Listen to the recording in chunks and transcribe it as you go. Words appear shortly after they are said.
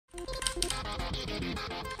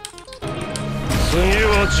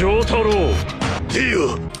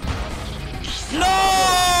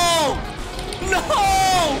No! No!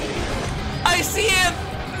 I see it!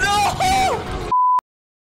 No!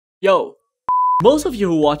 Yo, most of you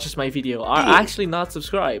who watches my video are actually not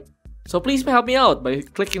subscribed. So please help me out by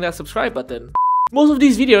clicking that subscribe button. Most of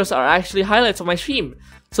these videos are actually highlights of my stream.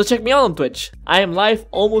 So check me out on Twitch. I am live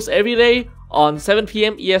almost every day on 7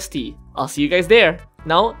 PM EST. I'll see you guys there.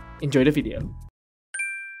 Now, enjoy the video.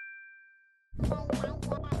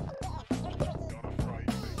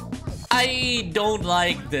 I don't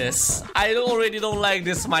like this. I already don't like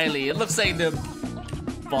this smiley. It looks like the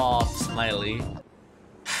Bob smiley.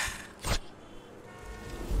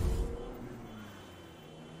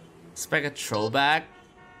 Expect a throwback.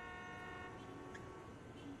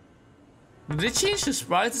 Did they change the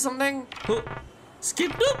sprite or something? Who?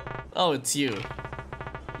 Skip doop? Oh, it's you.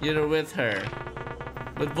 You're with her.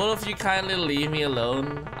 But both of you kindly leave me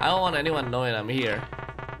alone. I don't want anyone knowing I'm here.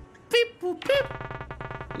 Beep boop beep.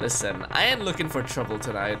 Listen, I ain't looking for trouble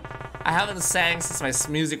tonight. I haven't sang since my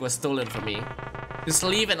music was stolen from me. Just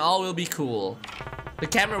leave and all will be cool. The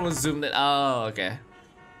camera was zoomed in. Oh, okay.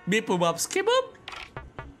 Beep boop up, skip boop.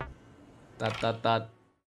 Dot dot dot.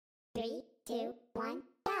 3, 2, 1,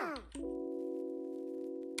 go!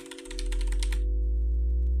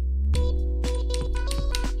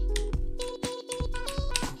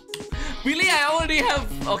 Really? I already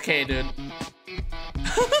have. Okay, dude.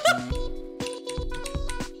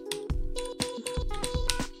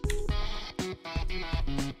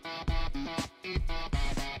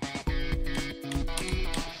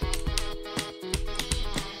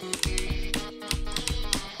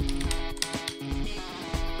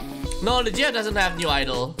 No, the GF doesn't have new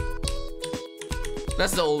idol.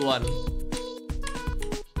 That's the old one.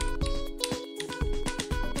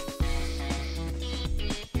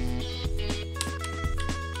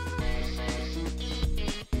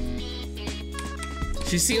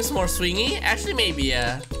 She seems more swingy? Actually, maybe,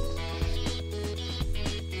 yeah.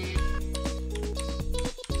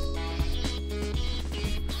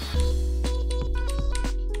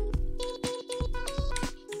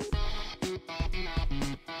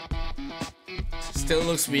 Still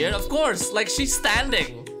looks weird, of course. Like she's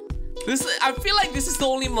standing. This, I feel like this is the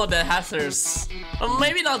only mod that has hers. Or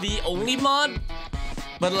maybe not the only mod,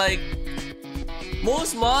 but like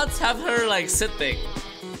most mods have her like sitting.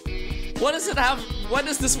 What does it have? Why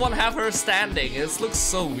does this one have her standing? It looks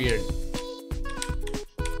so weird.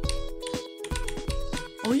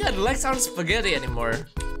 Oh yeah, the legs aren't spaghetti anymore.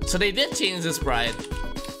 So they did change the sprite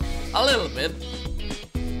a little bit.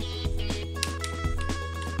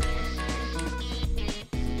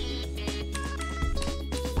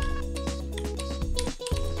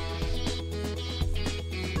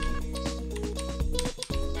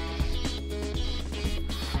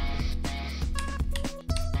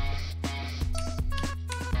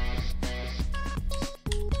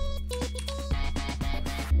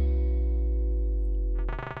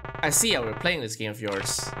 I see how we're playing this game of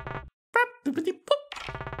yours.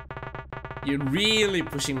 You're really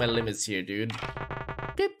pushing my limits here, dude.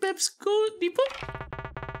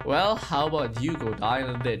 Well, how about you go die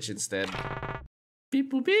in a ditch instead?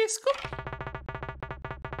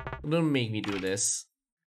 Don't make me do this.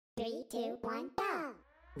 3, 2, 1, go!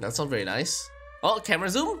 That's not very nice. Oh, camera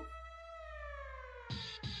zoom?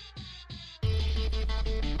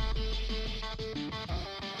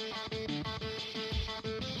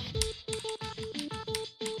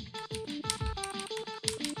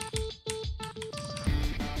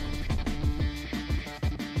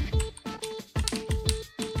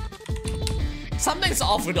 Something's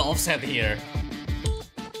off with the offset here.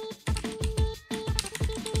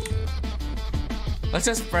 Let's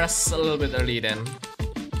just press a little bit early then.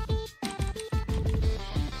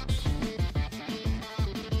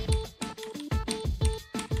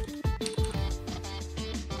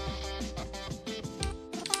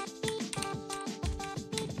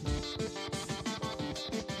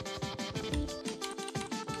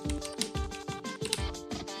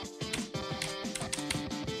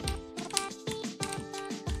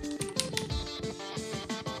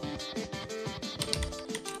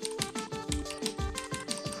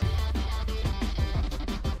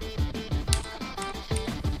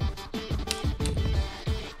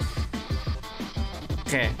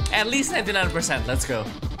 Okay, at least 99%, let's go.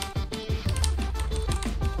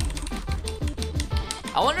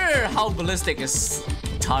 I wonder how ballistic is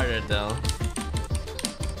retarded though.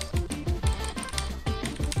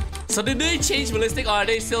 So did they change ballistic or are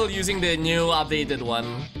they still using the new updated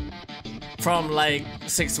one? From like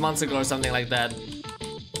 6 months ago or something like that.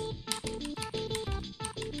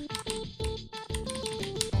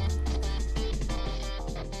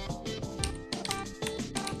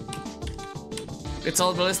 It's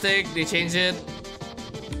all ballistic, they changed it.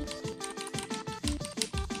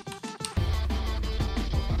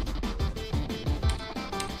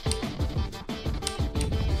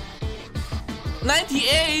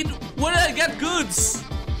 $98? Where did I get goods?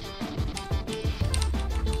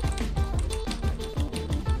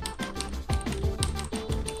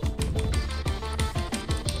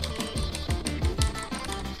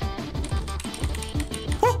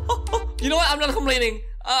 You know what? I'm not complaining.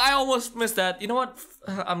 I almost missed that. You know what?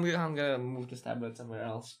 I'm gonna move this tablet somewhere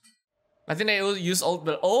else. I think I will use alt,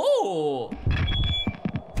 but oh,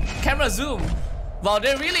 camera zoom. Wow,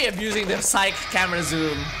 they're really abusing the psych camera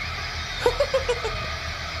zoom.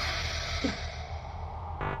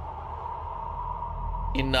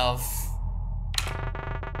 Enough.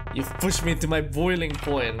 You've pushed me to my boiling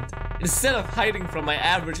point. Instead of hiding from my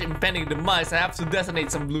average impending demise, I have to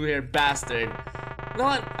detonate some blue-haired bastard. You know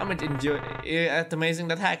what? I'm gonna enjoy it. Amazing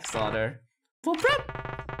that hack slaughter.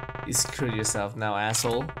 You screwed yourself now,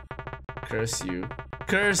 asshole. Curse you.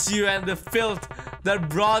 Curse you and the filth that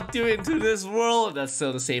brought you into this world. That's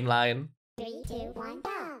still the same line. 3, 2, 1,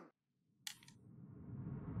 go.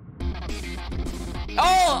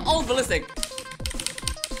 Oh! Oh, ballistic!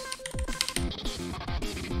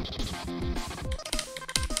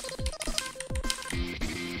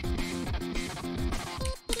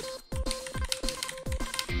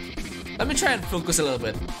 Let me try and focus a little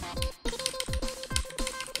bit.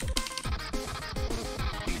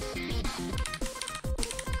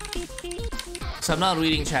 So I'm not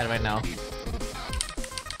reading chat right now.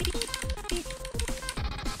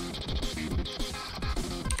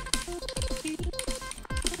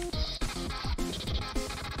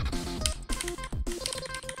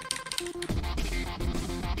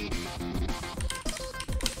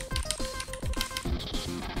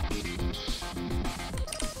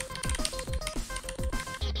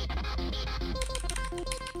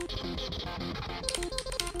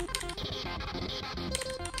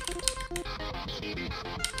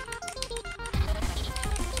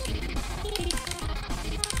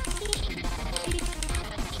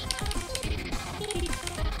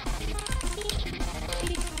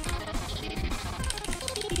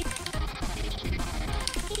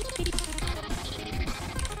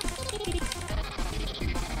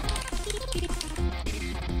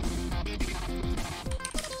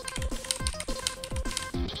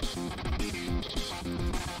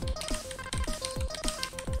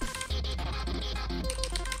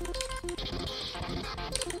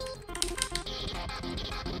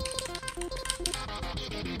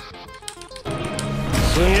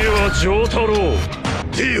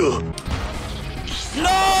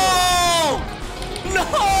 No! No!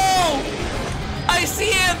 I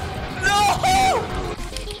see it! No!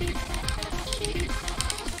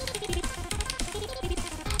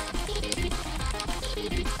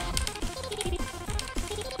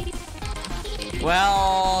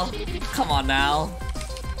 Well, come on now.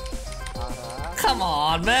 Come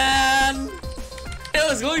on, man. It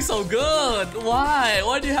was going so good. Why?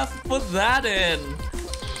 Why do you have to put that in?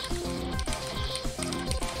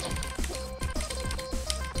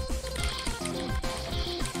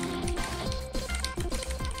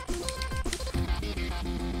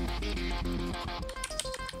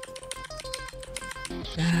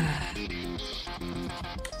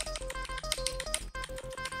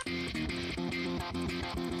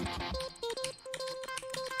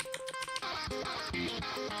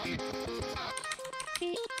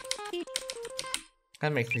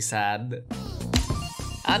 That makes me sad.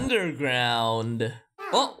 Underground.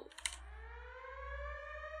 Oh!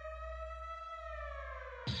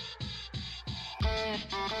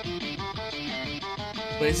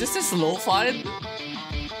 Wait, is this a slow fight?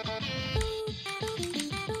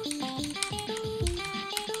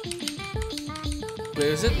 Wait,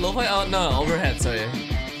 is it low fight? Oh no, overhead, sorry.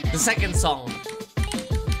 The second song.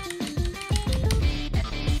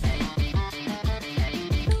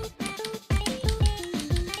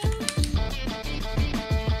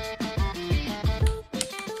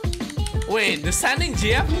 Wait, the standing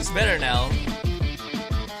GF looks better now.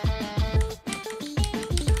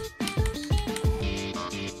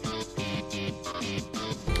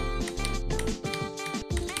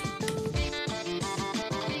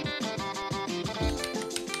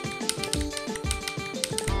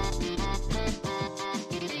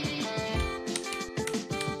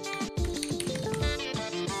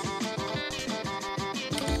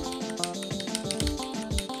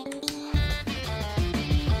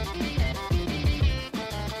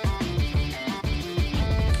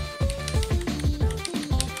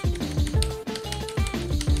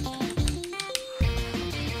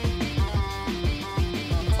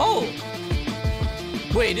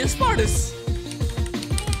 Wait, this part is...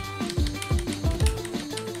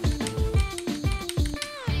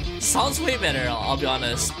 sounds way better, I'll be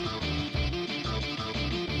honest.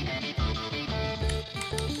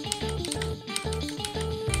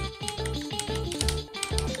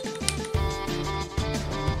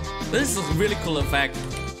 This is a really cool effect.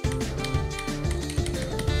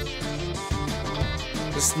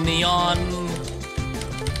 This neon,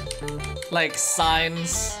 like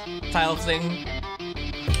signs type of thing.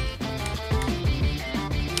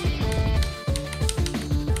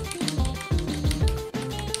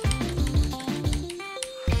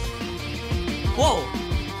 Whoa!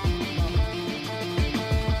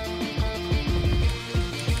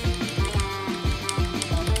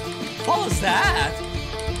 What was that?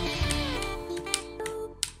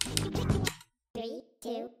 3,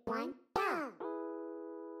 2, 1, go!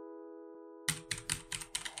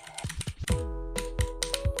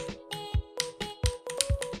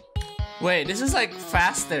 Wait, this is like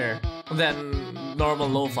faster than normal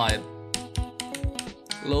lo-fi.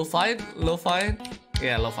 Lo-fi? Lo-fi?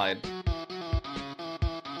 Yeah, lo-fi.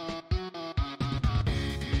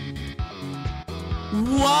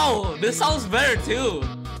 Wow, this sounds better too.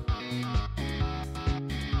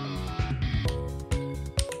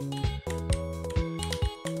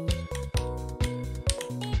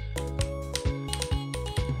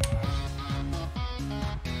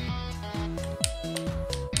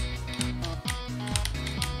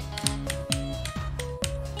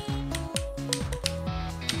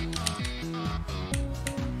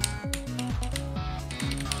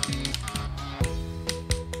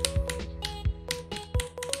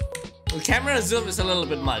 The camera zoom is a little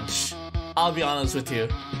bit much, I'll be honest with you.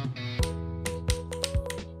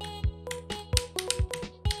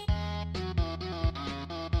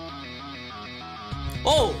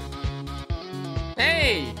 Oh!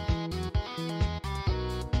 Hey!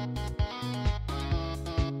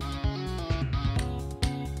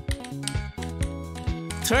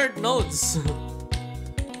 Third notes.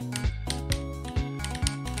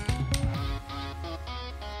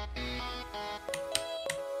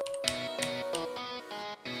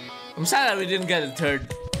 I'm sad that we didn't get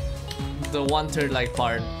the 1/3 like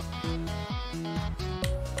part.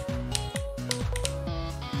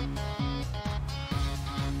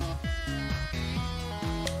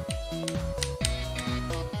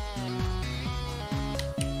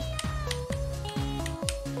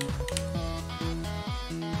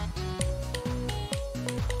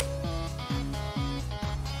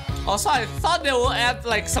 Also, I thought they will add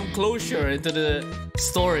like some closure into the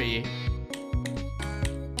story.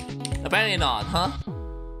 Apparently not, huh?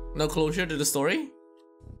 No closure to the story?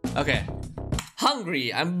 Okay.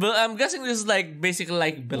 Hungry. I'm guessing this is like basically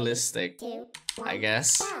like ballistic. I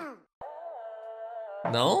guess.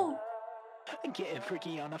 No? Getting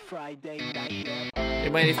freaky on a Friday night.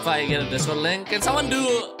 You mind if I get this one link? Can someone do...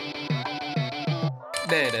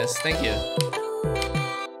 There it is. Thank you.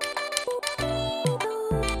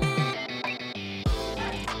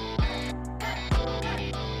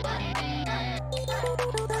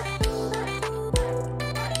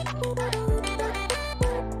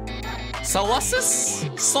 So what's this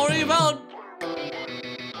story about?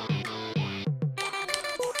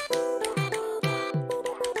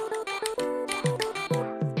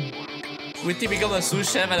 Whitty become a sous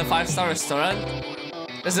chef at a 5-star restaurant?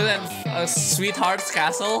 Is it a sweetheart's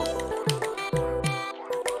castle?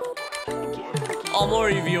 All more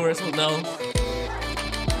reviewers will know.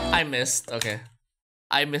 I missed, okay.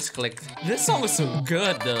 I misclicked. This song is so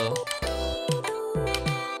good though.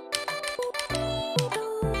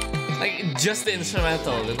 Like, just the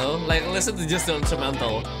instrumental, you know? Like, listen to just the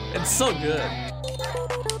instrumental. It's so good.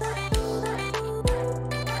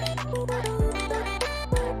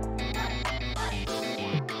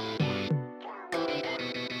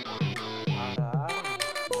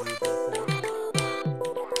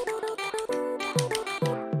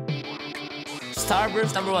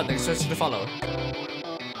 Starburst #1, next search to follow.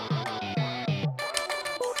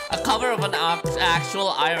 A cover of an actual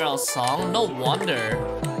IRL song? No wonder.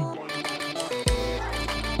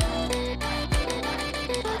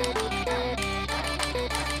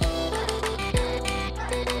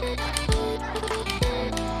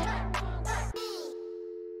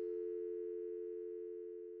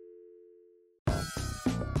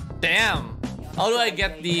 Damn! How do I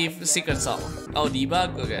get the secret song? Oh,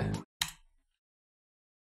 debug? Okay.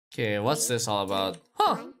 Okay, what's this all about?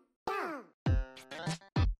 Huh.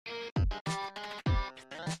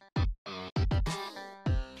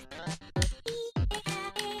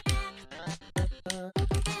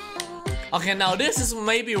 Okay, now this is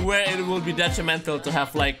maybe where it will be detrimental to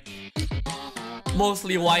have like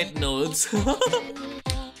mostly white nodes.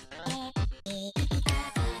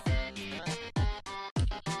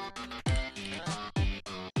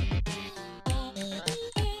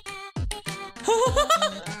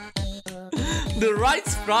 The right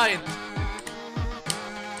sprite.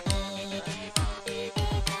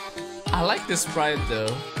 I like this sprite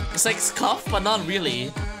though. It's like scuff, but not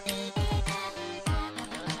really.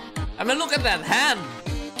 I mean, look at that hand.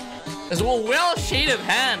 It's a well-shaded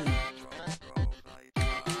hand.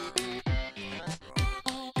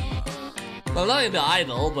 Well, not in the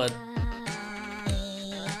idol, but...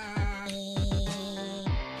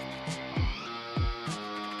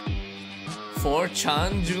 For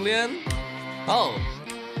Chan, Julian? Oh.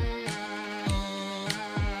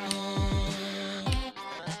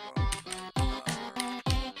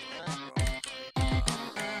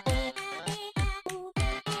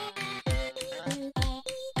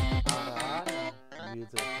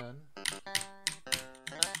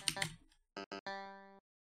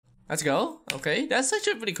 Let's go. Okay, that's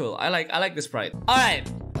actually pretty cool. I like this sprite. Alright,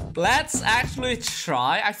 let's actually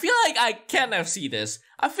try. I feel like I can FC this.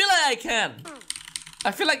 I feel like I can.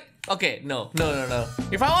 I feel like okay, no.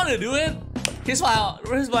 If I want to do it, here's what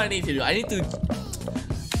I need to do. I need to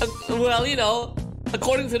well, you know,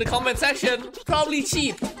 according to the comment section, probably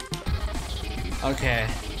cheat. Okay.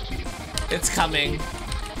 It's coming.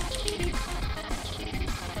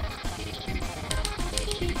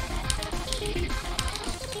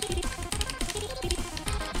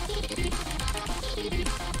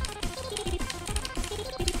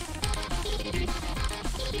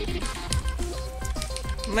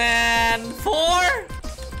 Man, 4?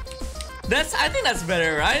 I think that's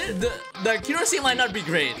better, right? The accuracy might not be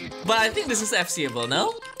great, but I think this is FCable,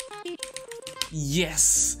 no?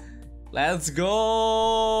 Yes! Let's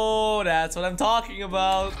go! That's what I'm talking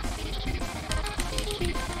about.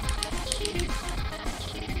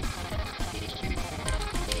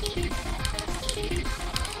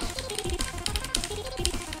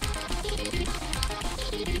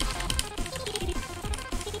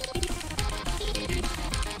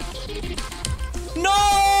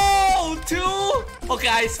 No! 2? Okay,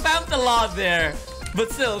 I spammed a lot there.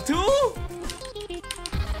 But still, 2?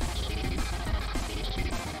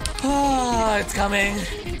 Ah, it's coming.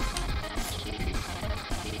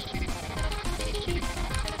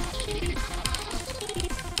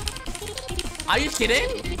 Are you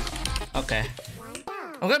kidding? Okay.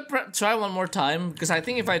 I'm gonna try one more time because I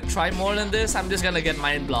think if I try more than this, I'm just gonna get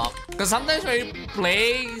mind blocked. Because sometimes when you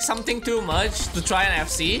play something too much to try an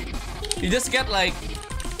FC, you just get like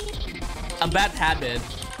a bad habit.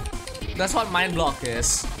 That's what mind block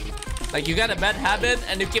is. Like you get a bad habit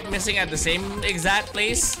and you keep missing at the same exact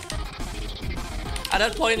place. At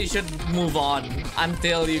that point you should move on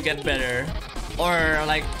until you get better. Or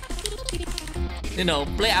like, you know,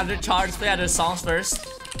 play other charts, play other songs first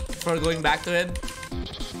before going back to it.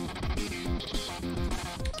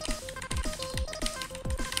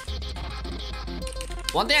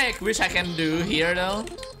 One thing I wish I can do here though,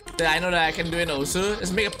 that I know that I can do in Osu,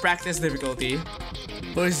 is make a practice difficulty.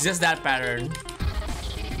 But it's just that pattern.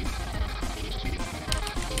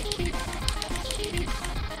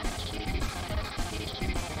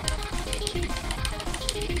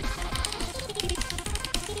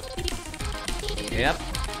 Yep.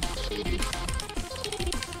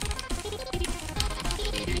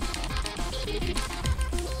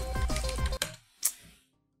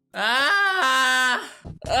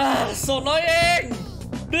 So annoying!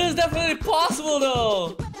 This is definitely possible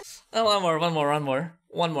though! Oh, one more.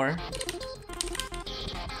 One more.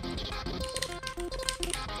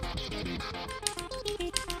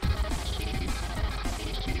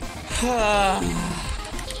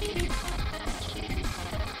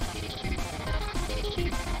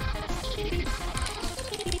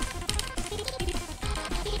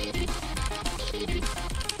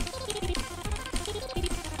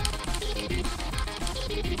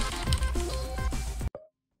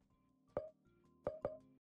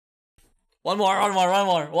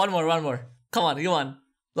 Come on.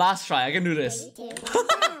 Last try, I can do this.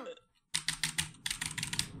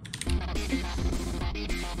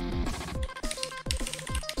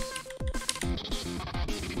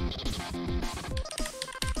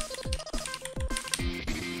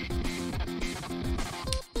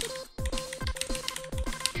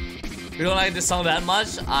 You don't like this song that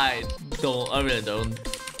much? I really don't.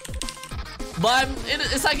 But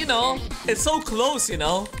it's like, you know, it's so close, you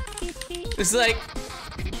know? It's like,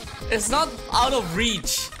 it's not out of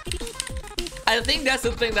reach. I think that's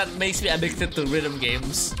the thing that makes me addicted to rhythm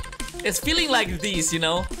games. It's feeling like these, you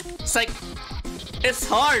know? It's like, it's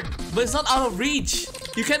hard, but it's not out of reach.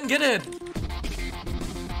 You can get it.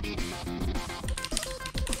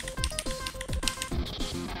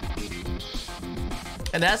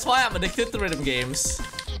 And that's why I'm addicted to rhythm games.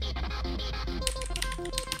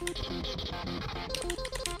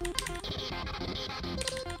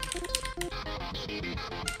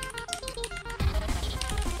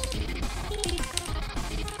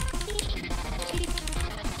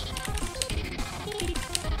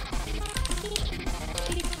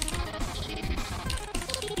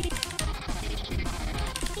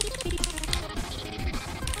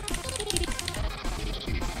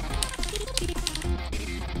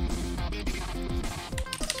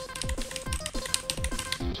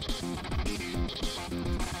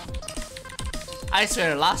 I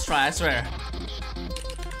swear, last try, I swear.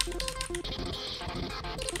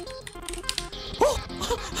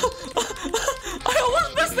 I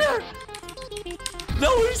almost missed there!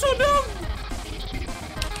 No, we're so dumb!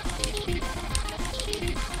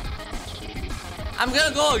 I'm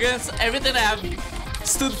gonna go against everything I have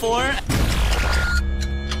stood for.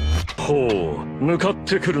 ほう、向かっ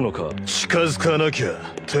てくるのか。近づかなきゃ、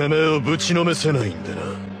てめえをぶちのめせないんでな。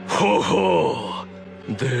ほうほう。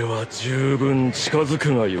では十分近づ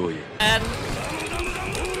くがよい。And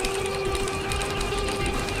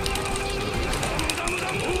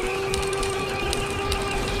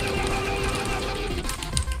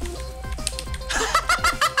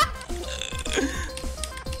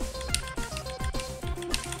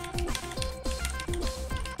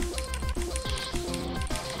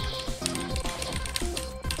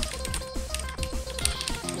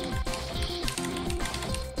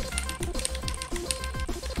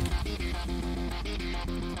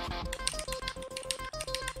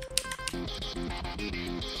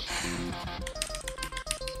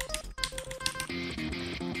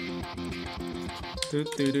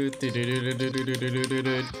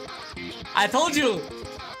I told you!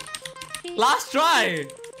 Last try!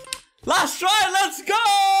 Last try, let's go!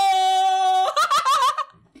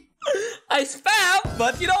 I spam,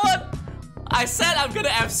 but you know what? I said I'm gonna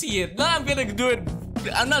FC it. Not I'm gonna do it.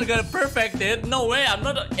 I'm not gonna perfect it. No way, I'm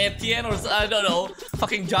not Etienne or I don't know,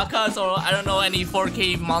 fucking Jakas or I don't know any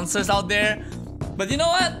 4K monsters out there. But you know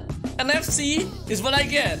what? An FC is what I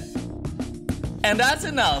get. And that's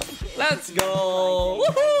enough. Let's go!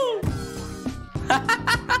 Woohoo!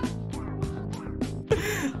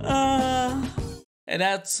 And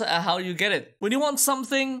that's how you get it. When you want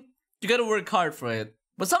something, you gotta work hard for it.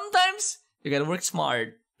 But sometimes, you gotta work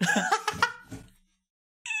smart.